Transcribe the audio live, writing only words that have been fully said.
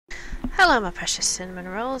Hello my precious cinnamon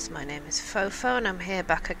rolls, my name is Phoephoe and I'm here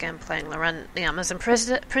back again playing Loren, the Amazon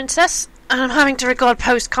Princess, and I'm having to record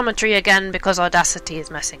post-commentary again because Audacity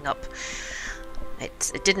is messing up.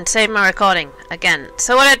 It didn't save my recording again.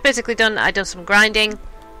 So what I'd basically done, I'd done some grinding,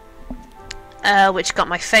 which got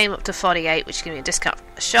my fame up to 48, which gave me a discount from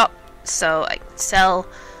the shop, so I can sell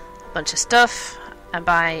a bunch of stuff and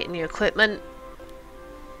buy new equipment.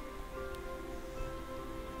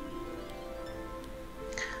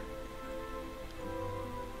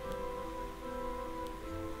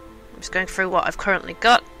 Just going through what I've currently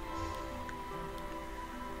got.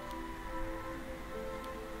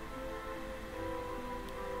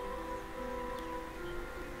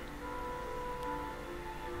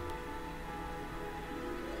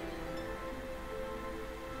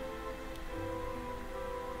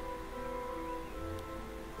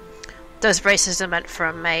 Those braces are meant for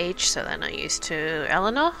a mage, so they're not used to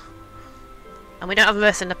Eleanor. And we don't have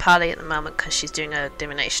Mirth in the party at the moment because she's doing a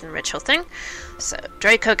divination ritual thing. So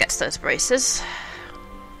Draco gets those braces.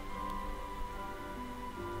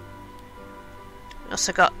 We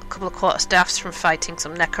also got a couple of quarterstaffs from fighting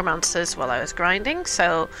some necromancers while I was grinding,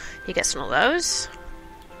 so he gets one of those.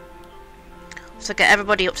 So get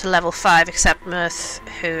everybody up to level 5 except Mirth,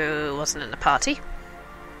 who wasn't in the party.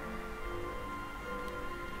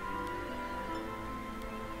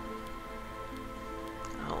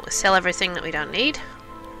 Sell everything that we don't need.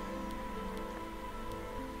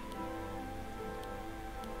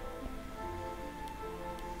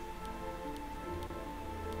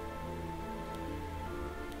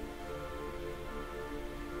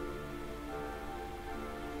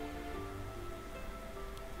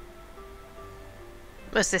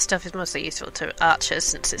 Most of this stuff is mostly useful to archers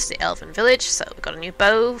since it's the elven village, so we've got a new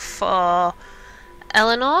bow for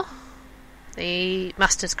Eleanor, the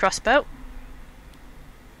master's crossbow.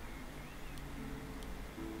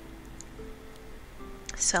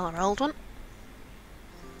 Sell our old one.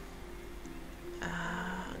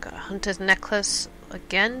 Got a hunter's necklace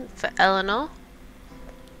again for Eleanor.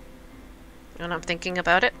 And I'm thinking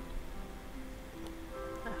about it.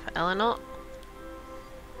 For Eleanor.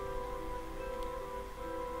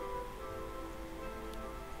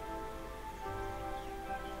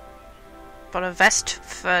 Got a vest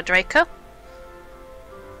for Draco.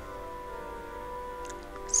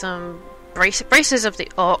 Some braces of the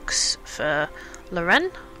orcs for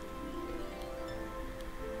Loren.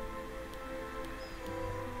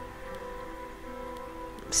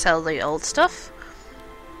 Sell the old stuff.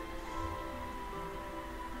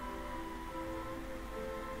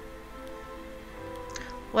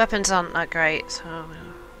 Weapons aren't that great, so...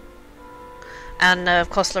 And of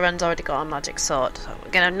course Loren's already got a magic sword, so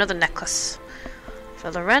we're getting another necklace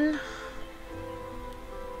for Loren.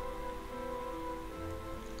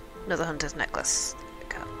 Another hunter's necklace.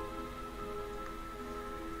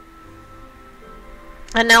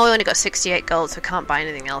 And now we only got 68 gold, so we can't buy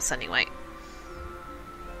anything else anyway.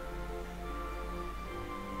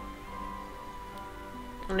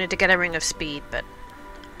 I need to get a ring of speed, but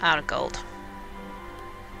out of gold.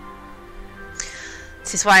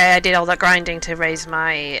 This is why I did all that grinding to raise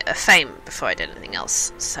my fame before I did anything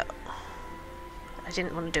else, so I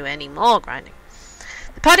didn't want to do any more grinding.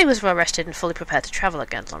 The party was well rested and fully prepared to travel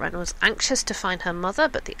again. Loren was anxious to find her mother,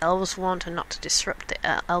 but the elves warned her not to disrupt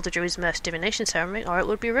the Elder Druid's Mirth's divination ceremony, or it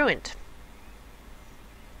would be ruined.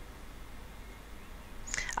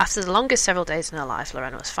 After the longest several days in her life,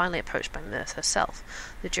 Loren was finally approached by Mirth herself.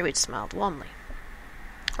 The Druid smiled warmly.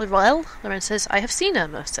 Well, Loren says, I have seen her,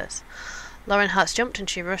 Mirth says. Loren's heart jumped and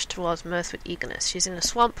she rushed towards Mirth with eagerness. She's in a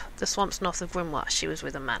swamp, the swamps north of Grimoire. She was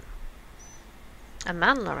with a man. A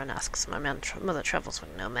man, Loren asks. My mother travels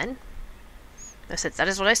with no men. I said, that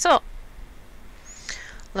is what I saw.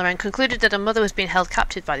 Loren concluded that her mother was being held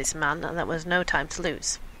captive by this man and there was no time to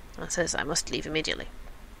lose. And says, I must leave immediately.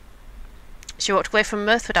 She walked away from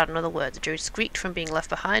Mirth without another word. The druid squeaked from being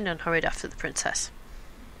left behind and hurried after the princess.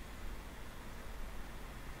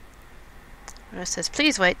 Loren says,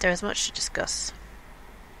 please wait, there is much to discuss.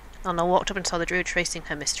 Eleanor walked up and saw the druid tracing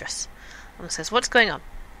her mistress. Eleanor says, what's going on?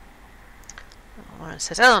 Loren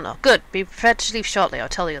says, Eleanor, good. Be prepared to leave shortly. I'll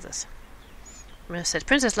tell the others. Mirth said,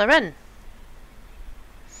 Princess Loren.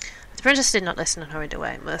 The princess did not listen and hurried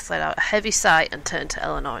away. Mirth let out a heavy sigh and turned to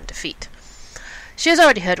Eleanor in defeat. She has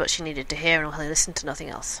already heard what she needed to hear and will listen to nothing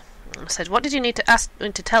else. Eleanor said, what did you need to ask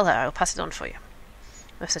me to tell her? I will pass it on for you.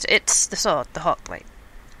 Mirth said, it's the sword, the hawk blade.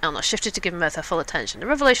 Eleanor shifted to give Mirth her full attention. The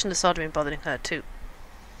revelation of the sword had been bothering her too.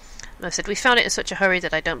 Mirth said, we found it in such a hurry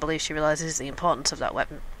that I don't believe she realizes the importance of that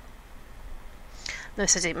weapon.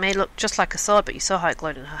 Mirth says it may look just like a sword, but you saw how it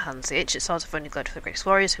glowed in her hands. The ancient swords have only glowed for the greatest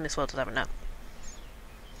warriors whom this world has ever known.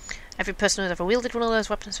 Every person who has ever wielded one of those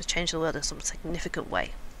weapons has changed the world in some significant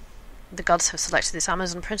way. The gods have selected this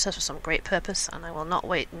Amazon princess for some great purpose, and I will not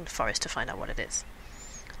wait in the forest to find out what it is.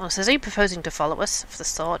 Someone says, are you proposing to follow us for the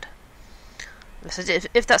sword? I said,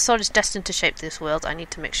 if that sword is destined to shape this world, I need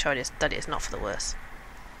to make sure that it is not for the worse.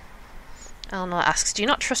 Eleanor asks, do you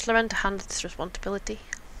not trust Loren to handle this responsibility?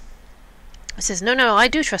 He says, no, I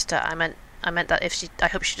do trust her. I meant that I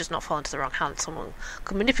hope she does not fall into the wrong hands. Someone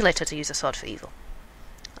could manipulate her to use the sword for evil.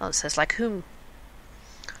 Eleanor says, like whom?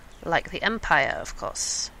 Like the Empire, of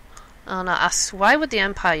course. Eleanor asks, why would the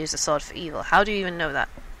Empire use the sword for evil? How do you even know that?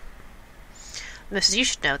 Murph says, you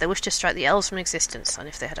should know. They wish to strike the elves from existence, and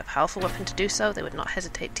if they had a powerful weapon to do so, they would not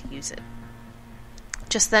hesitate to use it.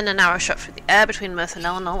 Just then an arrow shot through the air between Mirth and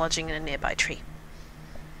Eleanor, lodging in a nearby tree.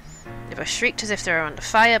 They both shrieked as if they were under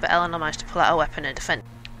fire, but Eleanor managed to pull out a weapon and defend.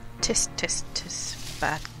 Tis,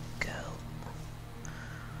 bad girl.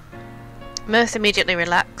 Mirth immediately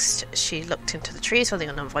relaxed. She looked into the trees where the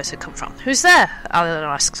unknown voice had come from. Who's there? Eleanor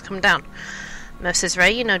asks. Come down. Mirth says,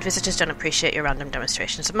 Ray, you know visitors don't appreciate your random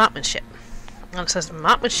demonstrations of marksmanship. Eleanor says,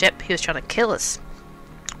 marksmanship? He was trying to kill us.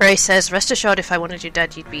 Ray says, rest assured if I wanted you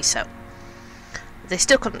dead, you'd be so. They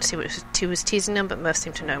still couldn't see what he was teasing them, but Mirth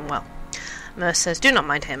seemed to know him well. Mirth says, do not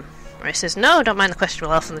mind him. Ray says, no, don't mind the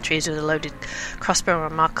questionable elf on the trees with a loaded crossbow and a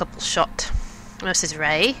remarkable shot. Mirth says,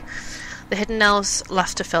 Ray. The hidden elves'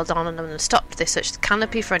 laughter fell down on them and stopped. They searched the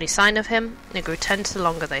canopy for any sign of him. It grew tense the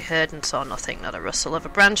longer they heard and saw nothing, not a rustle of a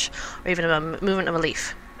branch or even a movement of a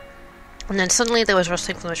leaf. And then suddenly there was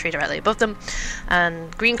rustling from the tree directly above them,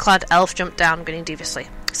 and green-clad elf jumped down, grinning deviously.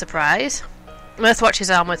 Surprise? Mirth watched his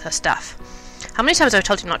arm with her staff. How many times have I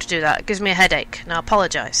told you not to do that? It gives me a headache. Now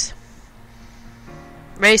apologise.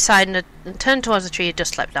 Ray sighed and turned towards the tree he'd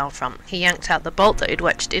just leapt down from. He yanked out the bolt that he'd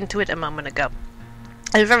wedged into it a moment ago.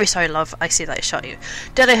 I'm very sorry, love. I see that I shot you.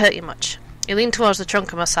 Did I hurt you much? He leaned towards the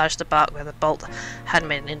trunk and massaged the bark where the bolt had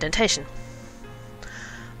made an indentation.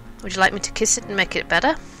 Would you like me to kiss it and make it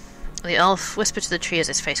better? The elf whispered to the tree as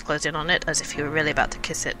his face closed in on it, as if he were really about to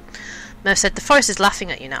kiss it. Mirth said, the forest is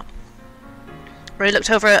laughing at you now. Ray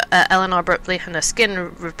looked over at Eleanor abruptly, and her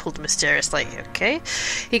skin rippled mysteriously. Okay.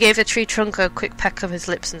 He gave the tree trunk a quick peck of his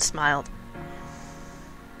lips and smiled.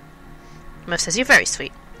 Mirth says, you're very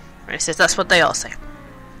sweet. Ray says, that's what they all say.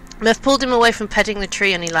 Mirth pulled him away from petting the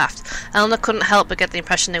tree, and he laughed. Eleanor couldn't help but get the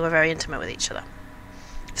impression they were very intimate with each other.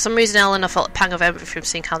 For some reason, Eleanor felt a pang of envy from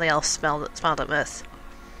seeing how the elf smiled at Mirth.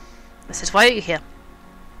 Mirth says, why are you here?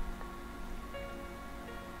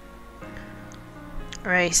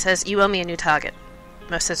 Ray says, you owe me a new target.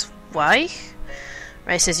 Mirth says, why?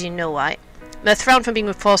 Ray says, you know why. Mirth frowned from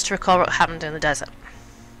being forced to recall what happened in the desert.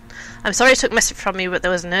 I'm sorry it took Messip from you, but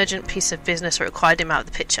there was an urgent piece of business that required him out of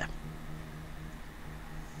the picture.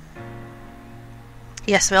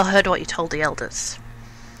 Yes, we all heard what you told the elders.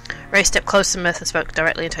 Ray stepped close to Mirth and spoke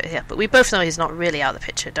directly into her ear. But we both know he's not really out of the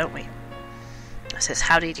picture, don't we? I says,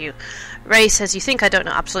 how did you? Ray says, you think I don't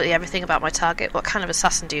know absolutely everything about my target? What kind of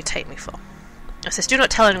assassin do you take me for? I says, do not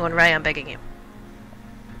tell anyone, Ray, I'm begging you.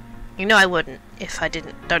 You know I wouldn't, if I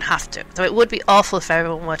don't have to. Though it would be awful if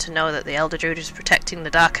everyone were to know that the Elder Druid is protecting the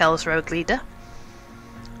Dark Elves' rogue leader.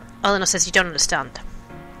 Eleanor says, you don't understand.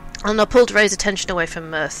 Eleanor pulled Ray's attention away from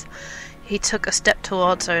Mirth. He took a step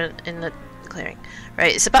towards her in the clearing.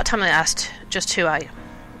 Ray, it's about time I asked, just who are you?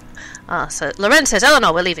 So Loren says,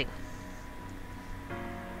 Eleanor, we're leaving.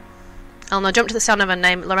 Eleanor jumped to the sound of her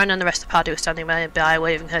name. Loren and the rest of the party were standing by,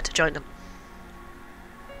 waving her to join them.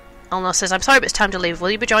 Eleanor says, I'm sorry, but it's time to leave.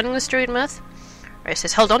 Will you be joining the Druid, Mirth? Ray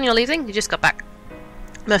says, hold on, you're leaving? You just got back.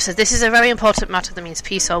 Mirth says, this is a very important matter that means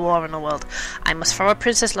peace or war in the world. I must follow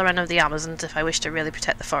Princess Loren of the Amazons if I wish to really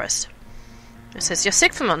protect the forest. It says, you're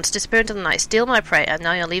sick for months, disappear into the night, steal my prey, and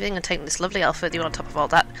now you're leaving and taking this lovely elf with you on top of all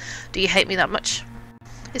that. Do you hate me that much?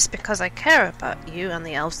 It's because I care about you and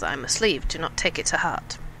the elves that I must leave. Do not take it to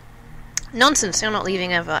heart. Nonsense, you're not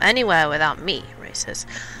leaving ever anywhere without me, Ray says.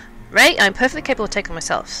 Ray, I'm perfectly capable of taking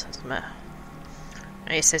myself, says Mirth.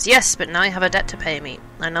 Ray says, yes, but now you have a debt to pay me.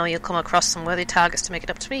 I know you'll come across some worthy targets to make it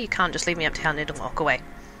up to me. You can't just leave me empty-handed and walk away.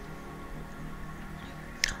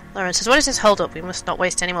 Loren says, what is this hold-up? We must not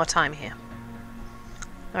waste any more time here.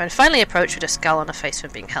 Loren finally approached with a scowl on her face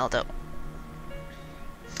from being held up.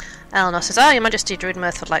 Eleanor says, your Majesty, Druid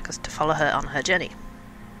Mirth would like us to follow her on her journey.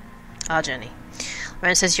 Our journey.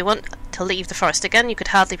 Loren says, you want to leave the forest again? You could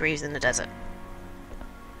hardly breathe in the desert.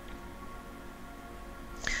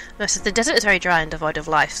 Mirth says, the desert is very dry and devoid of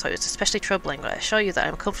life, so it's especially troubling, but I assure you that I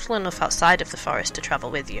am comfortable enough outside of the forest to travel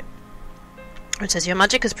with you. Loren says, your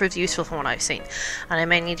magic has proved useful from what I've seen, and I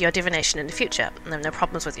may need your divination in the future, and I have no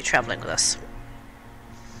problems with you travelling with us.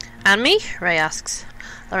 And me? Ray asks.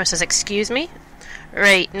 Loren says, excuse me?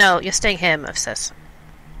 Ray, no, you're staying here, Murph says.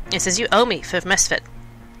 He says, you owe me for misfit.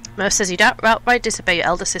 Murph says, you don't outright disobey your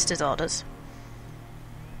elder sister's orders.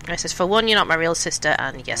 Ray says, for one, you're not my real sister,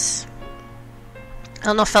 and yes.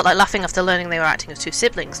 Eleanor felt like laughing after learning they were acting as two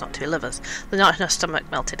siblings, not two lovers. The knot in her stomach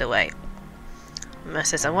melted away. Murph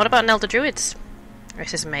says, and what about an elder druids? Ray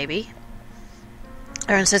says, maybe.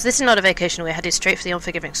 Loren says, this is not a vacation, we're headed straight for the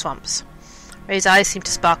unforgiving swamps. Ray's eyes seemed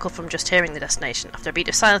to sparkle from just hearing the destination, after a beat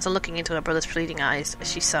of silence and looking into her brother's pleading eyes,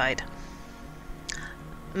 as she sighed.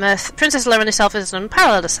 Princess Loren herself is an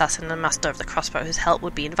unparalleled assassin and master of the crossbow whose help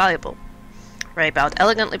would be invaluable. Ray bowed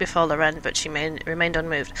elegantly before Loren, but she remained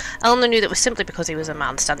unmoved. Eleanor knew that was simply because he was a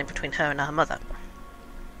man standing between her and her mother.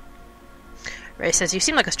 Ray says, you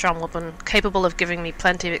seem like a strong woman, capable of giving me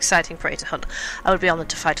plenty of exciting prey to hunt. I would be honoured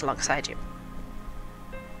to fight alongside you.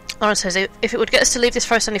 Loren says, if it would get us to leave this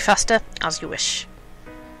forest any faster, as you wish.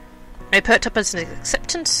 Ray perked up as an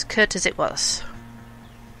acceptance, curt as it was.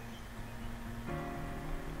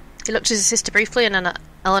 He looked at his sister briefly, and then at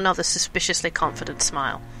Eleanor with a suspiciously confident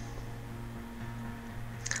smile.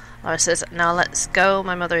 Loren says, now let's go,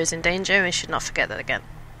 my mother is in danger, and we should not forget that again.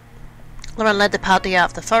 Loren led the party out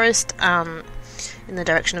of the forest, and in the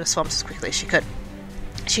direction of the swamps as quickly as she could.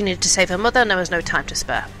 She needed to save her mother, and there was no time to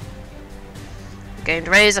spare. We gained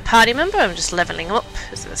Ray as a party member. I'm just levelling him up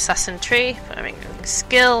as an assassin tree, putting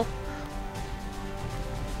skill.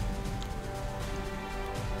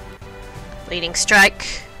 Leading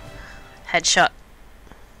strike. Headshot.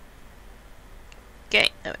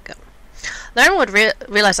 Okay, there we go. Loren would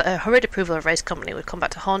realise that her hurried approval of Ray's company would come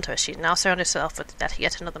back to haunt her as she now surrounded herself with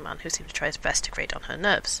yet another man who seemed to try his best to grate on her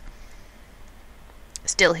nerves.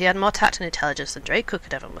 Still, he had more tact and intelligence than Draco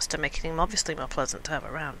could ever muster, making him obviously more pleasant to have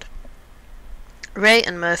around. Ray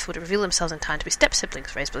and Mirth would reveal themselves in time to be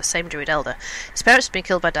step-siblings raised by the same druid elder. His parents had been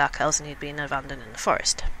killed by dark elves and he had been abandoned in the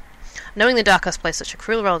forest. Knowing the Dark Elves played such a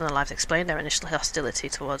cruel role in their lives explained their initial hostility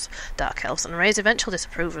towards Dark Elves and Ray's eventual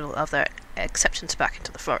disapproval of their acceptance back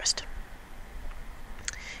into the forest.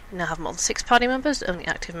 You now have more than 6 party members. Only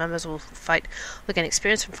active members will gain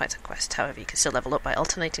experience from fights and quests. However, you can still level up by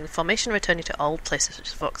alternating the formation and returning to old places such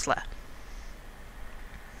as Vox Lair.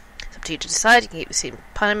 It's up to you to decide. You can keep the same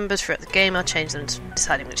party members throughout the game or change them,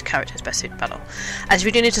 deciding which character is best suited battle. As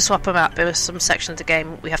we do need to swap them out, there are some sections of the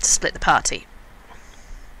game we have to split the party.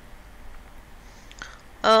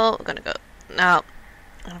 Oh, we're going to go. Now,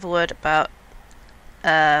 I have a word about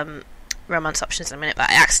romance options in a minute,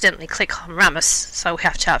 but I accidentally click on Ramus, so we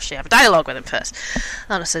have to actually have a dialogue with him first.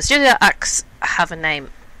 Anna says, do the acts have a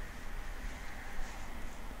name?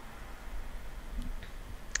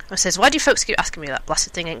 Anna says, why do you folks keep asking me that?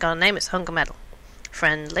 Blasted thing ain't got a name, it's Hunger Medal.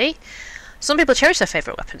 Friendly. Some people cherish their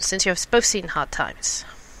favourite weapons, since you have both seen hard times.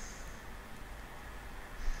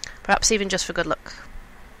 Perhaps even just for good luck.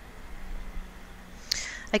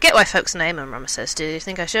 I get why folks name him, Rama says. Do you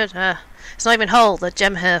think I should? It's not even whole. The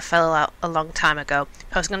gem here fell out a long time ago.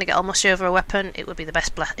 If I was going to get almost over a weapon, it would be the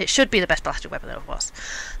best. It should be the best blasted weapon there ever was.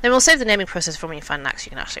 Then we'll save the naming process for when you find an axe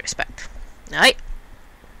you can actually respect. Alright.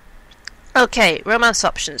 Okay, romance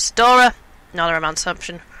options. Dora, not a romance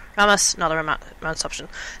option. Ramus, not a romance option.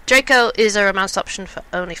 Draco is a romance option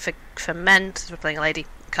only for men. Because we're playing a lady,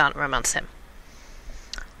 can't romance him.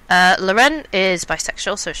 Loren is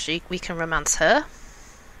bisexual, so we can romance her.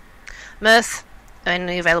 Mirth,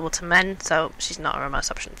 only available to men, so she's not a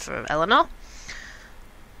romance option for Eleanor.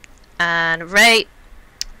 And Ray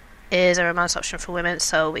is a romance option for women,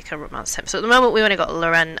 so we can romance him. So at the moment we've only got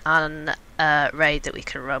Loren and Ray that we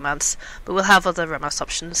can romance, but we'll have other romance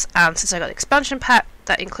options. And since I got the expansion pack,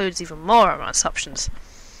 that includes even more romance options.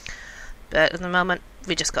 But at the moment,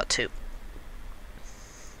 we just got 2.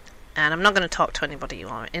 And I'm not going to talk to anybody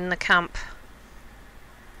while I'm in the camp.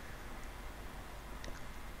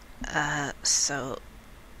 So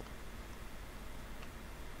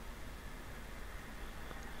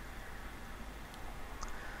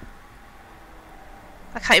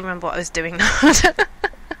I can't even remember what I was doing now.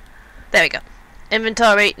 There we go.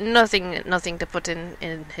 Inventory, nothing to put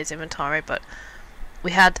in his inventory, but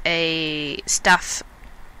we had a staff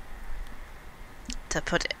to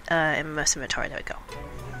put in most inventory. There we go.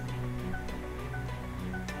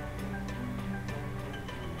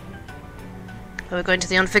 We're going to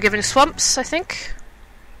the Unforgiving Swamps, I think.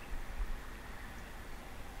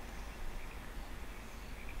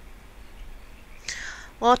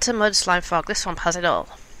 Water, mud, slime, fog. This swamp has it all.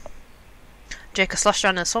 Jacob sloshed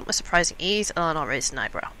around in the swamp with surprising ease. Eleanor raised an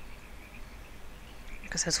eyebrow.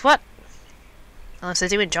 Jacob says, what? Eleanor says,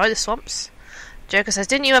 do you enjoy the swamps? Jacob says,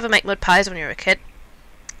 didn't you ever make mud pies when you were a kid?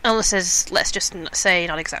 Eleanor says, let's just say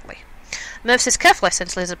not exactly. Merv says, careful, I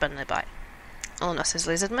sense lizardmen nearby. Eleanor says,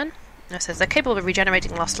 lizardmen? It says they're capable of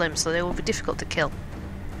regenerating lost limbs, so they will be difficult to kill.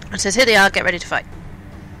 It says here they are, get ready to fight.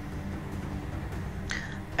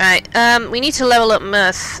 Alright, we need to level up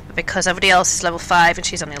Mirth because everybody else is level 5 and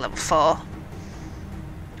she's only level 4.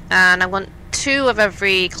 And I want 2 of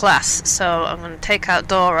every class, so I'm going to take out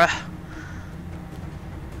Dora.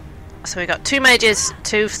 So we got 2 mages,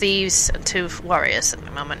 2 thieves, and 2 warriors at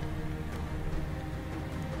the moment.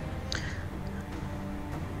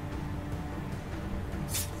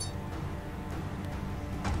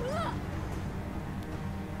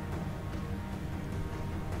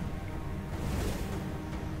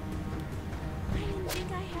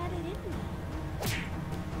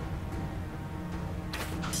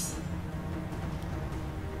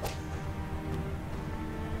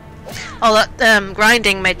 Oh, that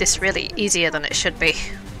grinding made this really easier than it should be.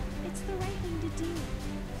 It's the right thing to do.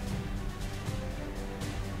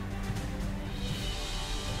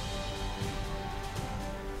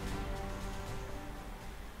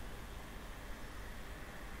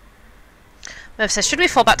 Merv says, should we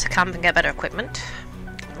fall back to camp and get better equipment?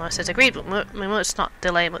 Merv says, agreed, but we must not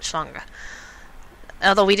delay much longer.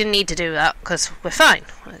 Although we didn't need to do that, because we're fine.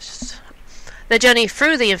 Their journey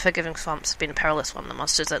through the unforgiving swamps has been a perilous one. The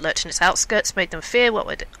monsters that lurked in its outskirts made them fear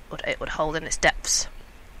what it would hold in its depths.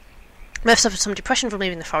 Merv suffered some depression from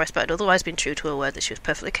leaving the forest, but had otherwise been true to her word that she was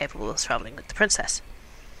perfectly capable of travelling with the princess.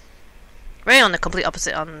 Ray, on the complete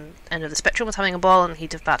opposite end of the spectrum, was having a ball and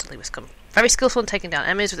heat of battle. He was very skillful in taking down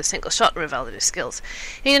enemies with a single shot and reveled in his skills.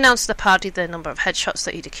 He announced to the party the number of headshots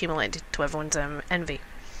that he'd accumulated to everyone's envy.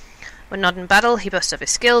 When not in battle, he boasted of his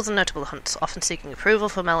skills and notable hunts, often seeking approval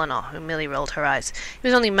from Eleanor, who merely rolled her eyes. He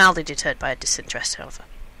was only mildly deterred by her disinterest, however.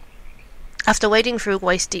 After wading through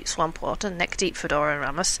waist-deep swamp water, neck-deep for Dora and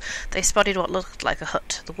Ramos, they spotted what looked like a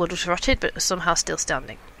hut. The wood was rotted, but it was somehow still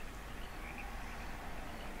standing.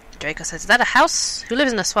 Draco says, is that a house? Who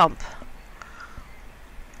lives in the swamp?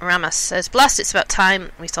 Ramos says, blast, it's about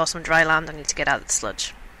time. We saw some dry land, I need to get out of the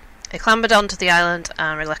sludge. They clambered onto the island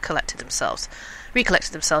and recollected themselves.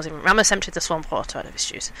 Even Ramos emptied the swamp water out of his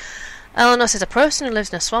shoes. Eleanor says, a person who lives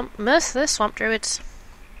in a swamp. Mirth, they're swamp druids.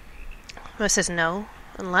 Mirth says, no,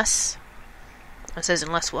 unless. I says,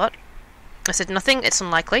 unless what? I said, nothing, it's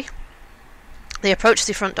unlikely. They approached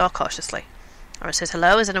the front door cautiously. Mirth says,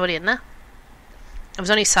 hello, is anybody in there? There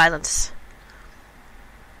was only silence.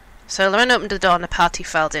 So Loren opened the door and the party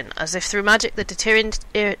filed in. As if through magic, the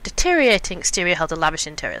deteriorating exterior held a lavish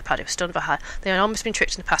interior. The party was stunned by how they had almost been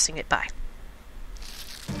tricked into passing it by.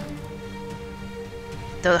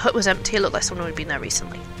 Though the hut was empty, it looked like someone had been there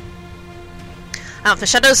recently. Out of the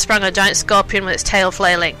shadows sprang a giant scorpion with its tail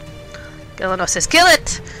flailing. Eleanor says, kill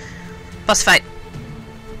it! Boss fight.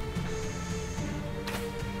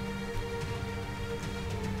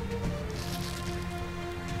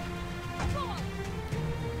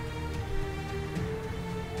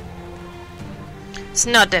 It's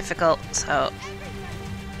not difficult, so...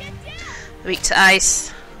 weak to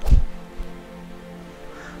ice.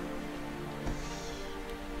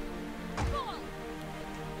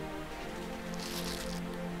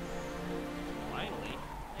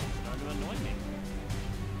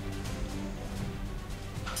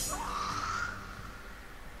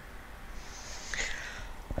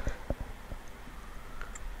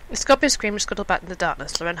 The scorpion screamed and scuttled back in the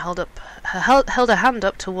darkness. Loren held her hand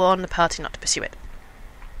up to warn the party not to pursue it.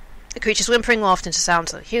 The creature's whimpering morphed into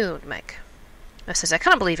sounds that Hugh would make. Merv says, I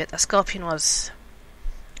cannot believe it. That scorpion was...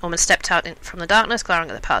 A woman stepped out from the darkness, glaring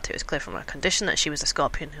at the party. It was clear from her condition that she was the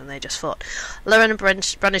scorpion whom they just fought. Loren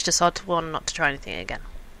brandished a sword to warn them not to try anything again.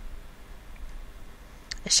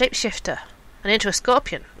 A shapeshifter. And into a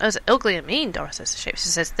scorpion. That was ugly and mean, Dora says. The shapeshifter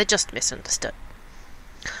says, they just misunderstood.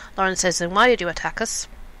 Loren says, then why did you attack us?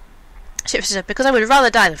 Shapeshifter said, because I would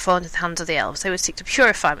rather die than fall into the hands of the elves. They would seek to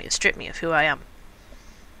purify me and strip me of who I am.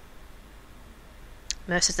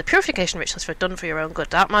 Merv says, the purification rituals are done for your own good.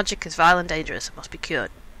 Dark magic is vile and dangerous and must be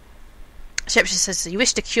cured. Shapeshifter says, you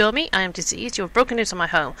wish to cure me? I am diseased. You have broken into my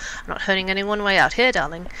home. I'm not hurting anyone way out here,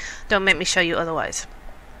 darling. Don't make me show you otherwise.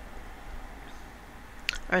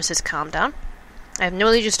 Loren says, calm down. I have no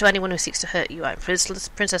allegiance to anyone who seeks to hurt you. I am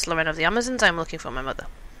Princess Loren of the Amazons. I am looking for my mother.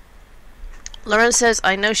 Loren says,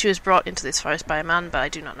 I know she was brought into this forest by a man, but I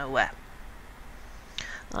do not know where.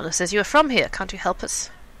 Loren says, you are from here. Can't you help us?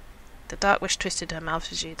 The dark wish twisted her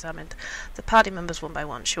mouth as she examined the party members one by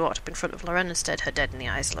one. She walked up in front of Loren and stared her dead in the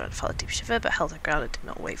eyes. Loren felt a deep shiver, but held her ground and did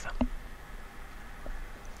not waver.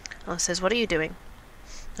 Loren says, what are you doing?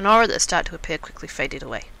 An aura that started to appear quickly faded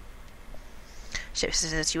away. Shapeshifter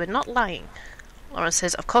says, you are not lying. Loren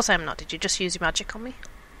says, of course I am not. Did you just use your magic on me?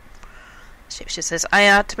 Shapeshifter says, I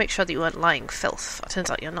had to make sure that you weren't lying, filth. It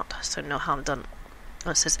turns out you're not, so no harm done.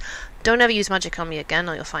 And it says, don't ever use magic on me again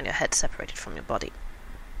or you'll find your head separated from your body.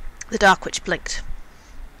 The Dark Witch blinked.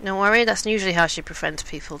 Don't worry, that's usually how she befriends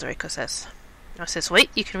people, Draco says. And it says, wait,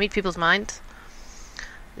 you can read people's minds?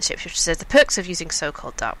 The shapeshifter says, the perks of using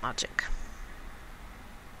so-called dark magic.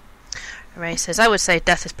 Ray says, I would say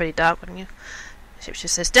death is pretty dark, wouldn't you? The shapeshifter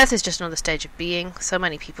says, death is just another stage of being. So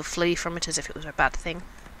many people flee from it as if it was a bad thing.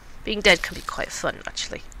 Being dead can be quite fun,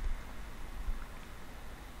 actually.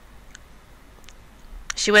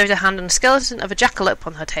 She waved her hand and the skeleton of a jackalope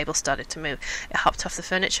on her table started to move. It hopped off the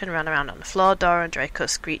furniture and ran around on the floor. Dora and Draco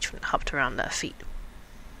screeched when it hopped around their feet.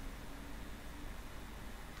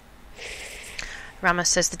 Rama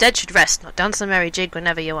says, the dead should rest, not dance a merry jig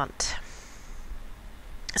whenever you want.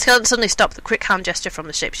 The skeleton suddenly stopped with a quick hand gesture from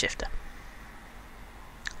the shapeshifter.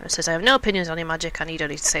 And it says, I have no opinions on your magic. I need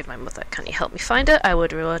only to save my mother. Can you help me find her? I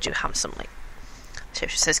would reward you handsomely. The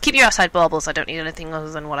shapeshifter says, keep your outside baubles. I don't need anything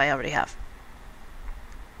other than what I already have.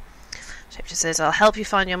 Shapeshifter says, I'll help you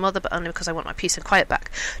find your mother, but only because I want my peace and quiet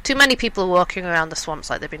back. Too many people are walking around the swamps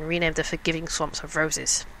like they've been renamed the Forgiving Swamps of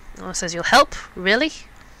Roses. And it says, you'll help? Really?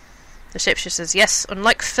 The shapeshifter says, yes,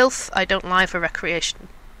 unlike filth, I don't lie for recreation.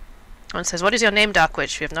 And says, what is your name, Dark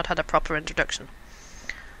Witch? We have not had a proper introduction.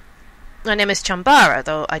 My name is Chambara,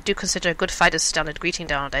 though I do consider a good fighter's standard greeting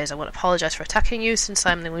nowadays. I won't apologise for attacking you, since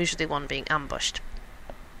I'm usually the one being ambushed.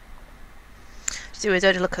 She threw a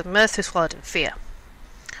dirty look of mirth who swallowed in fear.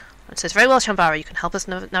 And says, very well, Chambara, you can help us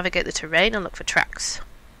navigate the terrain and look for tracks.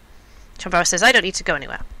 Chambara says, I don't need to go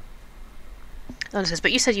anywhere. And says,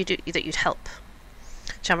 but you said that you'd help.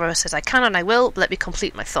 Chambara says, I can and I will, but let me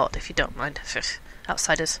complete my thought, if you don't mind.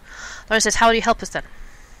 Outsiders. Loren says, how will you help us then?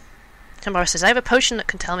 Chambara says, I have a potion that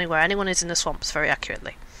can tell me where anyone is in the swamps very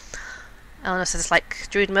accurately. Eleanor says, it's like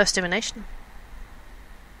druid mirth divination.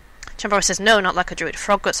 Chambara says, no, not like a druid.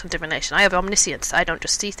 Frog got some divination. I have omniscience. I don't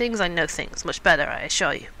just see things, I know things. Much better, I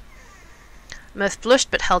assure you. Mirth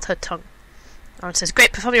blushed, but held her tongue. Loren says,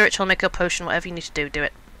 great, perform your ritual, make your potion, whatever you need to do, do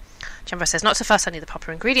it. Chambara says, not so fast, I need the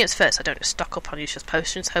proper ingredients first. I don't just stock up on useless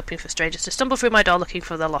potions, hoping for strangers to stumble through my door looking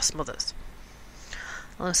for their lost mothers.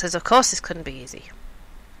 Loren says, of course, this couldn't be easy.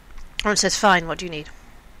 Loren says, fine, what do you need?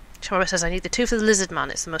 Chambara says, I need the tooth of the lizard man,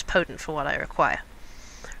 it's the most potent for what I require.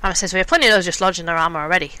 Rama says, we have plenty of those just lodged in our armour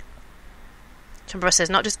already. Chambara says,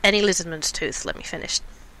 not just any lizardman's tooth, let me finish.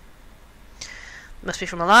 It must be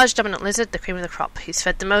from a large dominant lizard, the cream of the crop. He's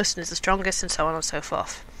fed the most and is the strongest, and so on and so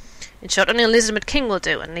forth. In short, only a lizardman king will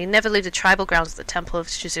do, and he never leave the tribal grounds of the temple of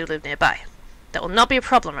Shizu live nearby. That will not be a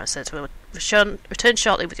problem, Rama says, we will return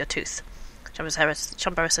shortly with your tooth.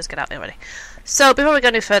 Chambara says, get out already. So, before we go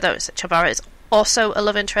any further, Chambara is also a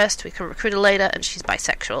love interest. We can recruit her later, and she's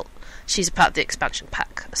bisexual. She's a part of the expansion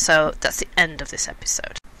pack. So, that's the end of this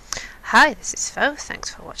episode. Hi, this is Phoephoe.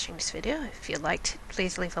 Thanks for watching this video. If you liked it,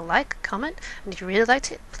 please leave a like, comment, and if you really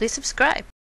liked it, please subscribe.